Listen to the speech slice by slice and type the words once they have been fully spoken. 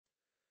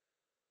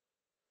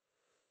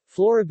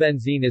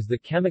Fluorobenzene is the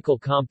chemical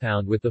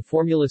compound with the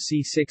formula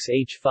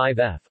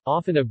C6H5F,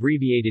 often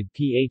abbreviated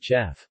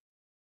PHF.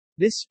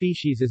 This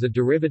species is a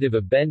derivative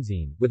of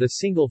benzene, with a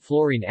single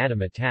fluorine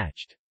atom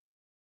attached.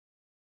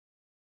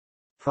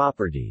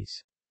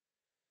 Properties.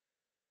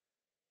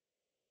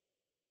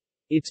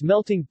 Its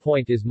melting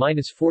point is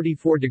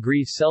 -44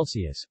 degrees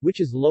Celsius,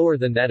 which is lower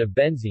than that of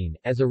benzene,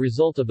 as a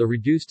result of the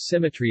reduced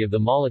symmetry of the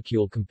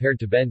molecule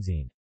compared to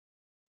benzene.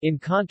 In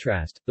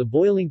contrast, the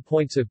boiling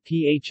points of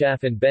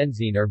PHF and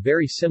benzene are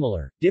very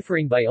similar,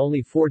 differing by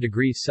only 4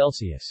 degrees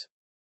Celsius.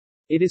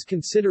 It is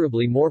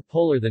considerably more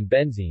polar than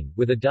benzene,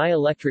 with a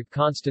dielectric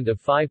constant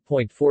of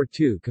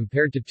 5.42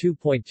 compared to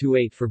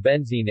 2.28 for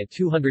benzene at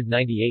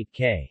 298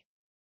 K.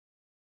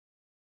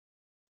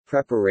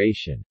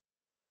 Preparation.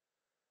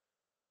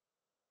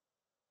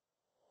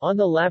 On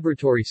the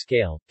laboratory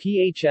scale,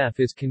 PHF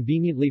is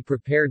conveniently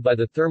prepared by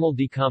the thermal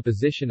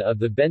decomposition of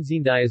the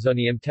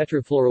benzene-diazonium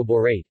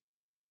tetrafluoroborate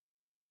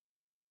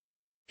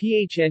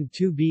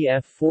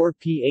PHN2BF4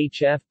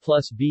 PHF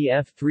plus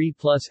BF3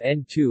 plus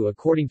N2.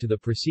 According to the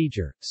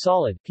procedure,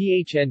 solid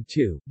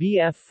PHN2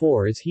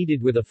 BF4 is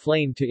heated with a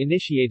flame to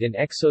initiate an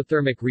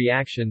exothermic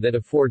reaction that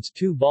affords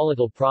two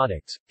volatile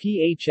products,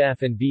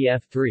 PHF and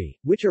BF3,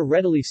 which are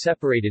readily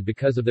separated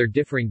because of their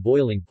differing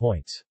boiling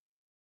points.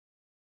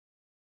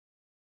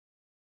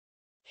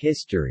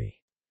 History.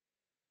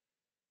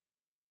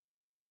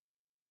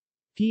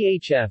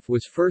 PHF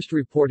was first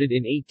reported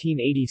in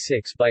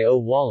 1886 by O.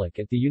 Wallach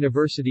at the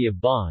University of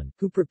Bonn,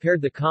 who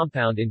prepared the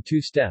compound in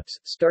 2 steps,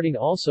 starting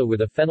also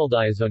with a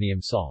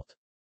phenyldiazonium salt.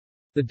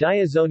 The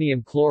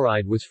diazonium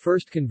chloride was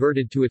first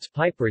converted to its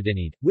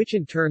piperidinide, which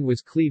in turn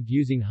was cleaved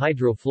using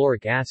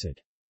hydrofluoric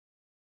acid.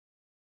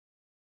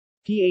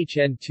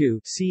 PHN2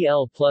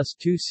 Cl plus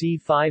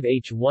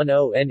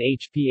 2C5H10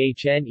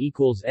 NH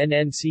equals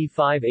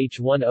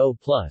NNC5H10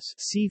 plus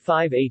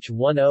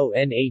C5H10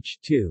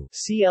 NH2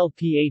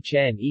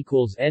 ClPHN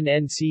equals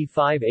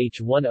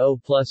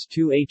NNC5H10 plus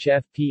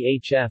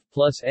 2HF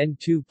plus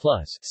N2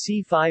 plus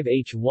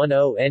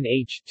C5H10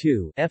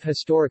 NH2 F.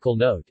 Historical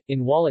note: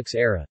 in Wallach's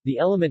era, the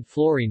element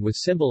fluorine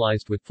was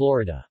symbolized with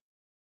Florida.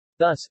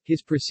 Thus,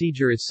 his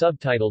procedure is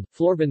subtitled,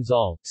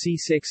 fluorbenzole,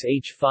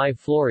 C6H5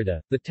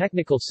 Florida. The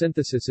technical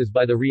synthesis is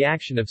by the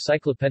reaction of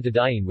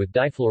cyclopentadiene with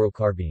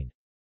difluorocarbene.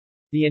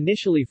 The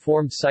initially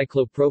formed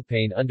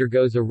cyclopropane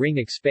undergoes a ring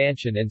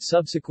expansion and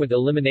subsequent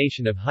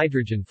elimination of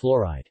hydrogen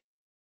fluoride.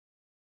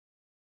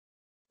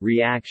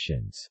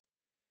 Reactions.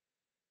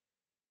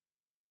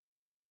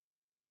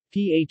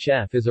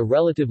 PHF is a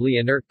relatively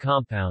inert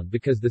compound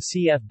because the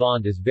CF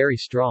bond is very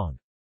strong.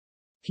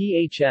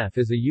 PHF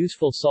is a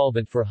useful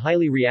solvent for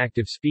highly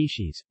reactive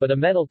species, but a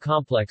metal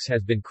complex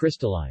has been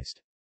crystallized.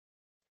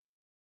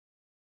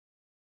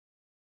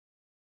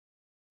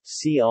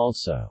 See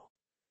also: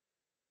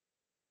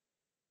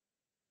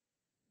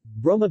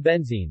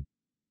 bromobenzene,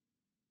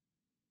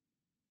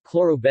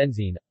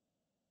 chlorobenzene,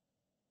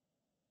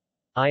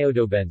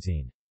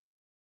 iodobenzene.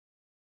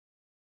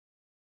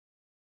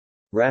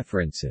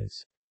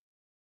 References.